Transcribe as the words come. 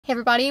Hey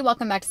everybody,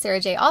 welcome back to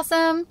Sarah J.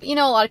 Awesome. You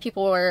know, a lot of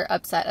people were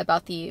upset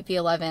about the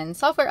V11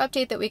 software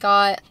update that we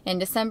got in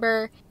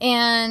December,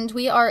 and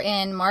we are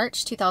in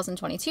March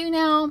 2022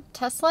 now.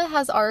 Tesla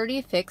has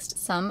already fixed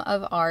some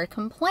of our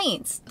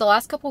complaints. The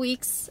last couple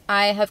weeks,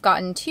 I have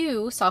gotten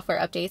 2 software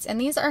updates, and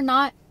these are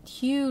not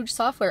huge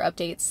software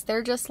updates.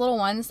 They're just little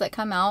ones that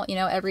come out, you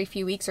know, every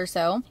few weeks or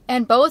so.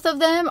 And both of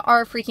them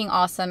are freaking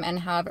awesome and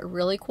have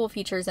really cool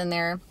features in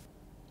there.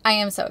 I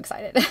am so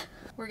excited.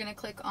 We're going to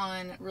click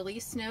on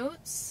release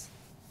notes.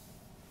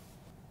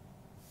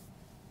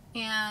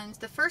 And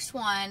the first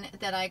one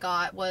that I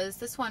got was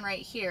this one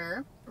right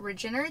here,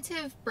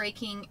 regenerative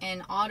braking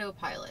and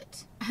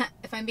autopilot.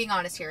 If I'm being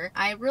honest here,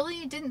 I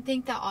really didn't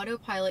think that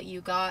autopilot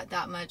you got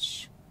that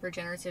much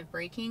regenerative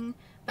braking,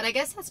 but I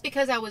guess that's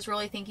because I was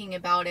really thinking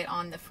about it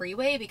on the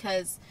freeway,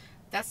 because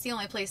that's the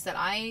only place that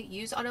I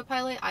use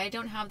autopilot. I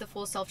don't have the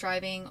full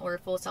self-driving or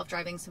full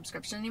self-driving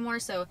subscription anymore,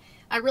 so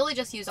I really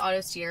just use auto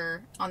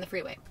steer on the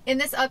freeway. In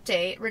this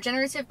update,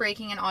 regenerative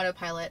braking and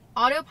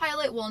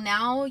autopilot will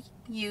now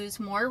use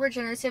more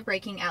regenerative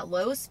braking at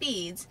low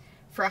speeds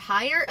for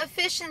higher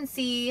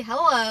efficiency,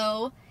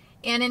 hello,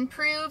 and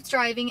improved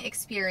driving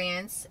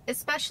experience,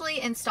 especially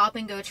in stop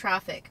and go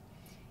traffic.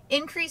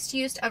 Increased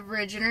use of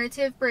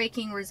regenerative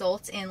braking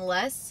results in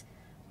less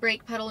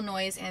brake pedal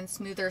noise and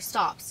smoother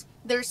stops.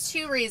 There's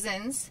 2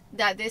 reasons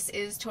that this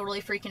is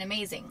totally freaking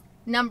amazing.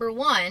 Number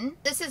 1,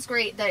 this is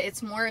great that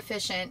it's more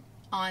efficient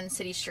on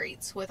city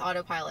streets with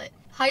autopilot.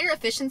 Higher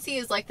efficiency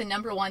is like the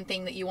number 1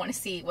 thing that you want to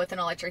see with an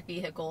electric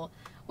vehicle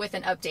with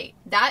an update.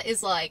 That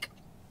is like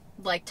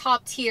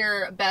top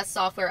tier, best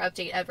software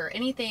update ever.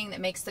 Anything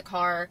that makes the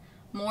car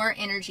more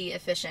energy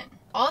efficient.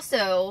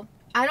 Also,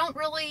 I don't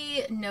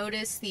really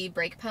notice the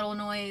brake pedal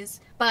noise,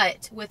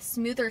 but with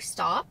smoother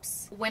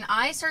stops, when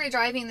I started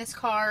driving this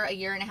car a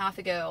year and a half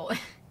ago,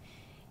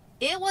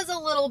 it was a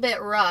little bit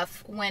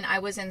rough when I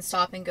was in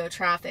stop and go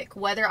traffic.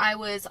 Whether I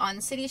was on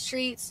city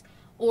streets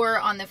or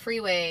on the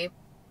freeway,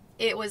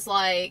 it was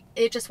like,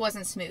 it just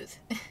wasn't smooth.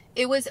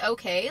 It was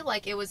okay,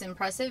 like it was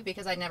impressive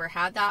because I never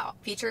had that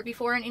feature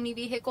before in any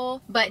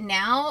vehicle. But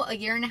now, a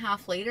year and a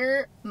half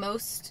later,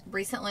 most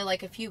recently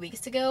like a few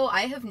weeks ago,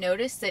 I have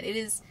noticed that it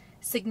is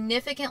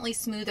significantly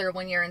smoother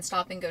when you're in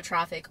stop and go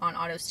traffic on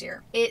auto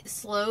steer. It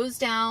slows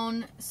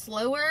down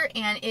slower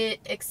and it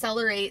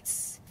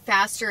accelerates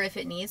faster if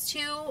it needs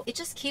to. It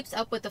just keeps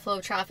up with the flow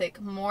of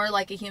traffic more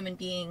like a human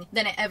being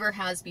than it ever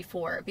has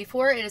before.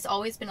 Before, it has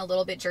always been a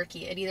little bit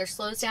jerky. It either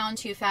slows down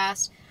too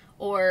fast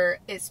or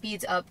it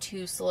speeds up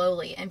too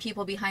slowly. And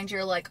people behind you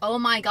are like, oh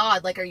my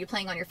God, like, are you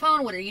playing on your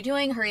phone? What are you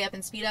doing? Hurry up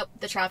and speed up.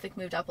 The traffic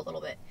moved up a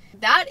little bit.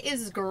 That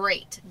is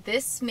great.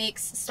 This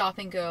makes stop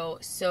and go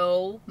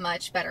so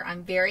much better.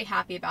 I'm very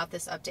happy about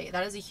this update.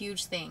 That is a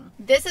huge thing.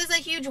 This is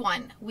a huge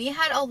one. We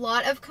had a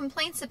lot of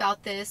complaints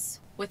about this.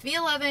 With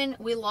V11,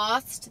 we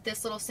lost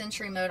this little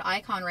Sentry mode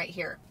icon right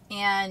here,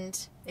 and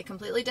it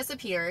completely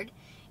disappeared.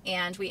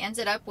 And we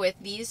ended up with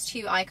these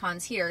 2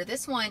 icons here.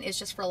 This one is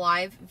just for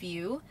live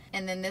view,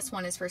 and then this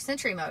one is for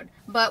Sentry mode.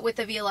 But with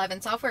the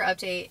V11 software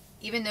update,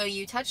 even though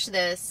you touched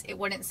this, it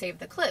wouldn't save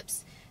the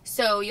clips.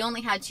 So you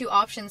only had 2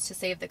 options to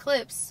save the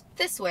clips.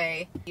 This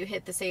way, you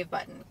hit the save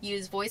button.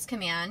 Use voice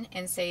command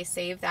and say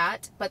save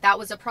that, but that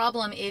was a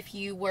problem if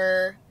you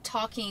were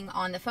talking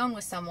on the phone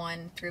with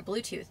someone through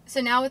Bluetooth. So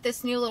now with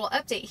this new little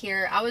update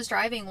here, I was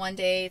driving one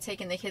day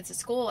taking the kids to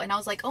school, and I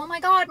was like, oh my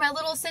God, my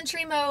little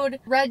Sentry mode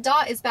red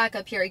dot is back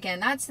up here again.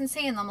 That's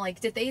insane. I'm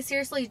like, did they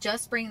seriously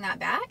just bring that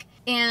back?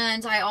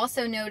 And I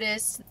also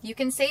noticed you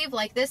can save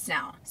like this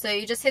now. So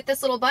you just hit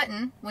this little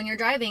button when you're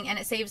driving and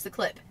it saves the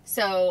clip.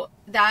 So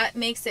that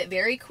makes it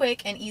very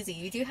quick and easy.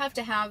 You do have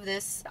to have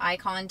this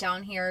icon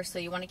down here, so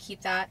you want to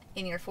keep that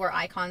in your 4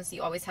 icons that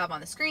you always have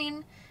on the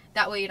screen.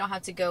 That way you don't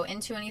have to go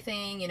into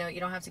anything, you know, you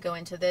don't have to go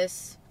into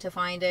this to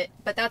find it,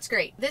 but that's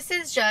great. This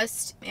is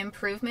just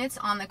improvements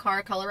on the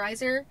car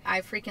colorizer. I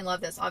freaking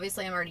love this.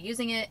 Obviously I'm already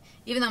using it.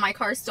 Even though my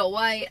car is still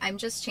white, I'm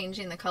just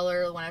changing the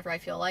color whenever I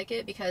feel like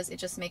it because it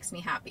just makes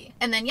me happy.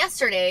 And then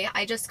yesterday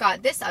I just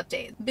got this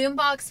update.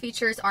 Boombox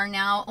features are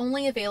now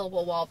only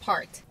available while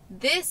parked.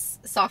 This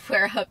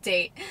software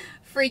update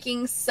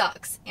freaking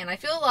sucks, and I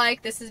feel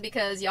like this is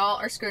because y'all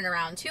are screwing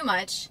around too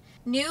much.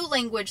 New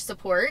language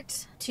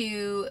support.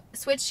 To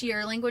switch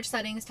your language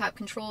settings, tap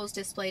controls,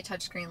 display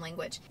touchscreen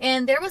language.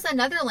 And there was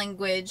another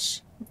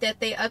language that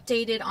they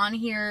updated on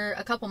here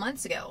a couple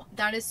months ago.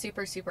 That is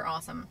super, super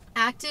awesome.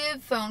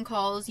 Active phone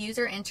calls,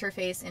 user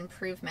interface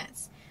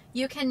improvements.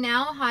 You can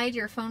now hide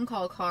your phone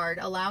call card,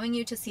 allowing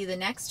you to see the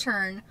next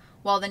turn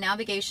while the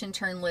navigation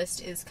turn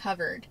list is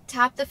covered.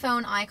 Tap the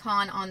phone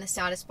icon on the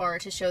status bar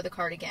to show the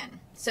card again.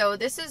 So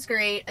this is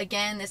great.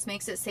 Again, this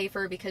makes it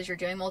safer because you're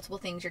doing multiple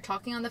things. You're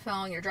talking on the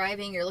phone, you're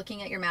driving, you're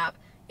looking at your map.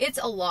 It's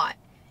a lot.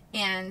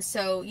 And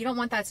so you don't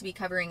want that to be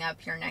covering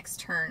up your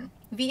next turn.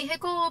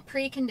 Vehicle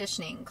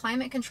preconditioning,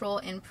 climate control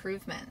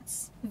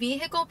improvements.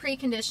 Vehicle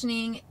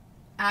preconditioning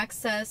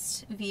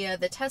accessed via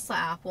the Tesla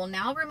app will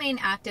now remain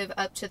active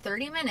up to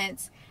 30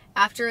 minutes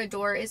after a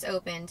door is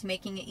opened,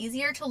 making it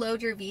easier to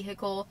load your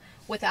vehicle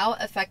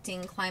without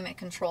affecting climate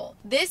control.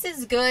 This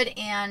is good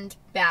and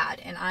bad,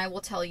 and I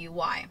will tell you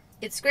why.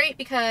 It's great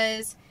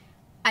because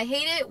I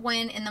hate it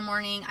when in the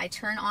morning I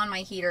turn on my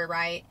heater,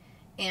 right?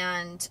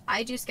 And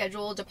I do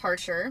schedule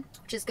departure,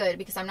 which is good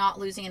because I'm not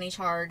losing any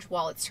charge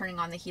while it's turning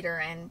on the heater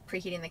and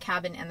preheating the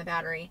cabin and the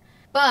battery.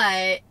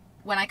 But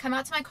when I come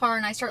out to my car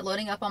and I start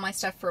loading up all my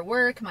stuff for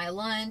work, my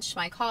lunch,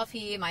 my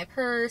coffee, my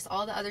purse,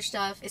 all the other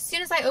stuff, as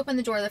soon as I open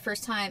the door the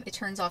first time, it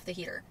turns off the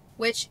heater,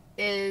 which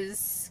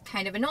is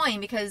kind of annoying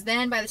because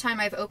then by the time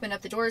I've opened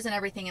up the doors and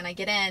everything and I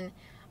get in,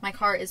 my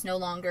car is no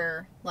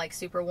longer like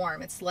super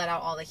warm. It's let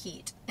out all the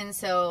heat. And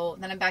so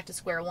then I'm back to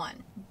square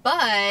one.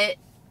 But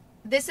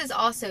this is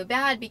also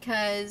bad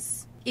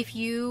because if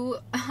you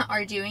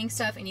are doing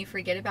stuff and you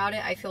forget about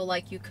it, I feel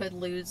like you could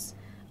lose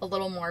a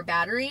little more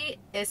battery,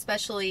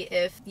 especially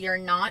if you're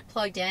not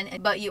plugged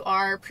in, but you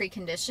are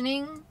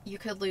preconditioning. You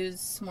could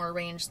lose more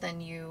range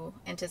than you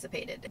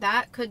anticipated.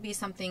 That could be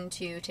something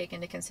to take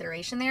into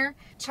consideration there.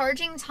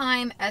 Charging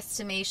time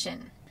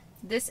estimation.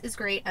 This is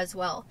great as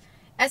well.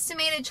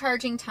 Estimated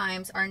charging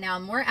times are now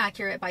more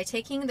accurate by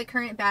taking the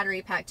current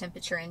battery pack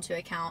temperature into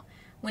account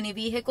when a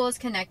vehicle is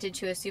connected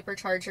to a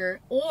supercharger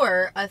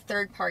or a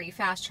third-party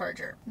fast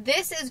charger.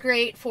 This is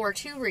great for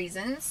two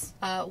reasons.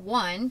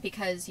 One,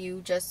 because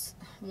you just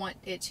want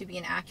it to be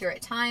an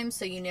accurate time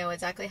so you know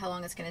exactly how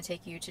long it's going to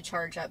take you to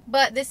charge up.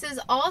 But this is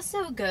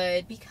also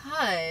good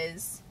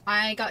because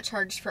I got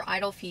charged for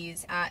idle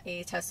fees at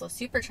a Tesla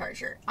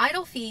supercharger.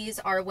 Idle fees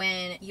are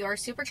when you are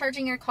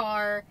supercharging your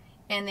car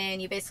and then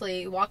you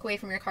basically walk away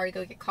from your car to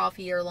go get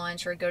coffee or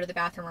lunch or go to the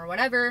bathroom or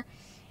whatever,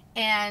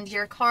 and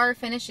your car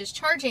finishes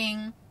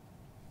charging,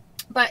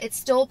 but it's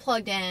still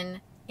plugged in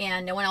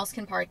and no one else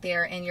can park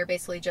there, and you're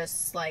basically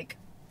just like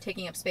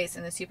taking up space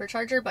in the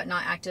supercharger but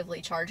not actively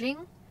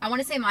charging. I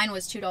want to say mine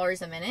was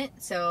 $2 a minute,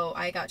 so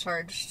I got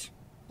charged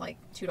like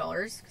 $2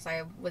 because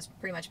I was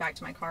pretty much back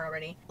to my car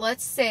already.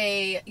 Let's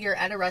say you're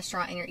at a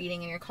restaurant and you're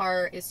eating and your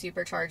car is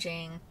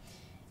supercharging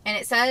and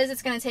it says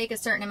it's going to take a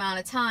certain amount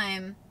of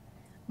time,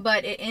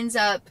 but it ends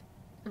up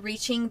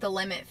reaching the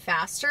limit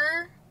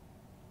faster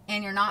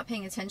and you're not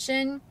paying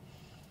attention,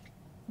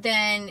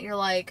 then you're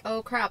like,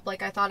 oh crap,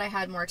 like I thought I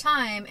had more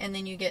time, and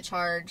then you get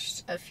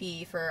charged a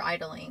fee for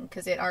idling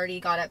because it already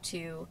got up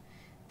to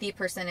the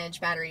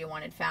percentage battery you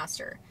wanted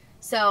faster.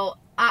 So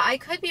I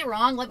could be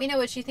wrong. Let me know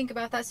what you think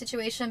about that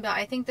situation, but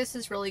I think this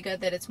is really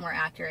good that it's more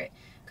accurate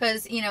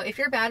because, you know, if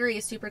your battery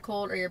is super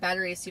cold or your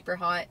battery is super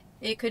hot,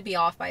 it could be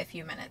off by a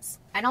few minutes.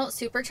 I don't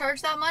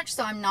supercharge that much,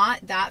 so I'm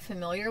not that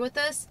familiar with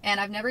this, and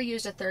I've never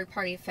used a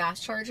third-party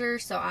fast charger,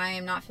 so I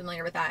am not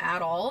familiar with that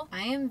at all.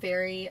 I am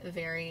very,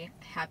 very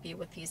happy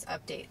with these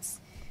updates.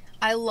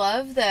 I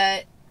love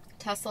that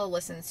Tesla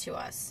listens to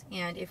us,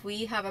 and if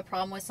we have a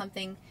problem with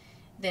something,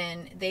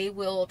 then they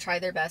will try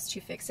their best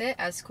to fix it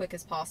as quick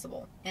as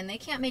possible. And they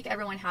can't make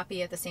everyone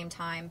happy at the same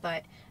time,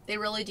 but they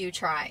really do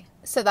try.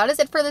 So that is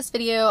it for this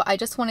video. I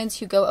just wanted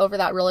to go over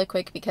that really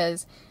quick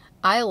because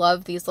I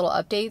love these little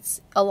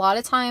updates. A lot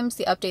of times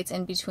the updates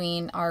in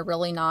between are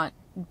really not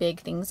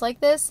big things like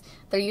this.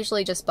 They're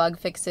usually just bug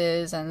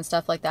fixes and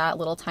stuff like that,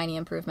 little tiny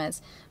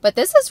improvements. But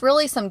this is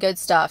really some good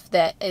stuff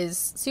that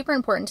is super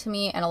important to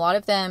me, and a lot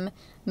of them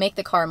make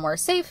the car more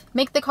safe,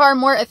 make the car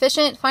more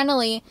efficient.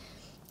 Finally,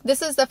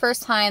 this is the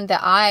first time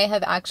that I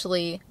have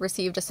actually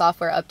received a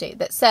software update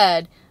that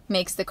said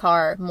makes the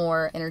car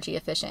more energy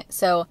efficient.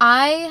 So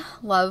I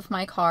love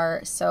my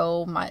car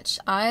so much.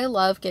 I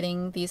love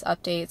getting these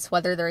updates,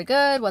 whether they're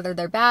good, whether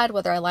they're bad,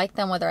 whether I like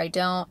them, whether I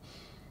don't.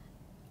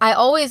 I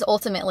always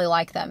ultimately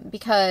like them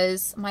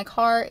because my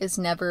car is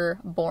never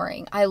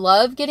boring. I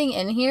love getting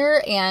in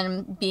here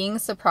and being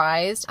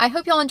surprised. I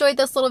hope y'all enjoyed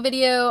this little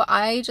video.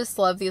 I just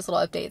love these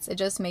little updates. It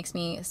just makes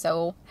me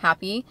so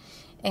happy.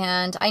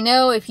 And I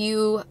know if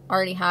you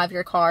already have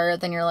your car,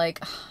 then you're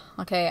like,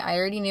 okay, I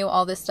already knew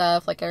all this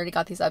stuff, like I already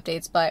got these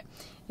updates, but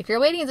if you're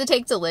waiting to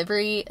take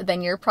delivery,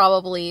 then you're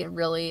probably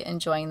really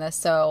enjoying this.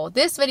 So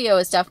this video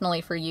is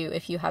definitely for you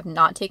if you have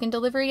not taken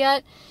delivery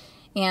yet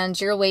and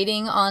you're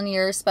waiting on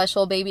your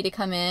special baby to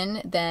come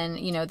in, then,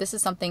 you know, this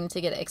is something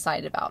to get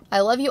excited about.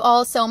 I love you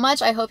all so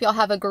much. I hope y'all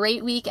have a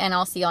great week, and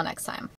I'll see y'all next time.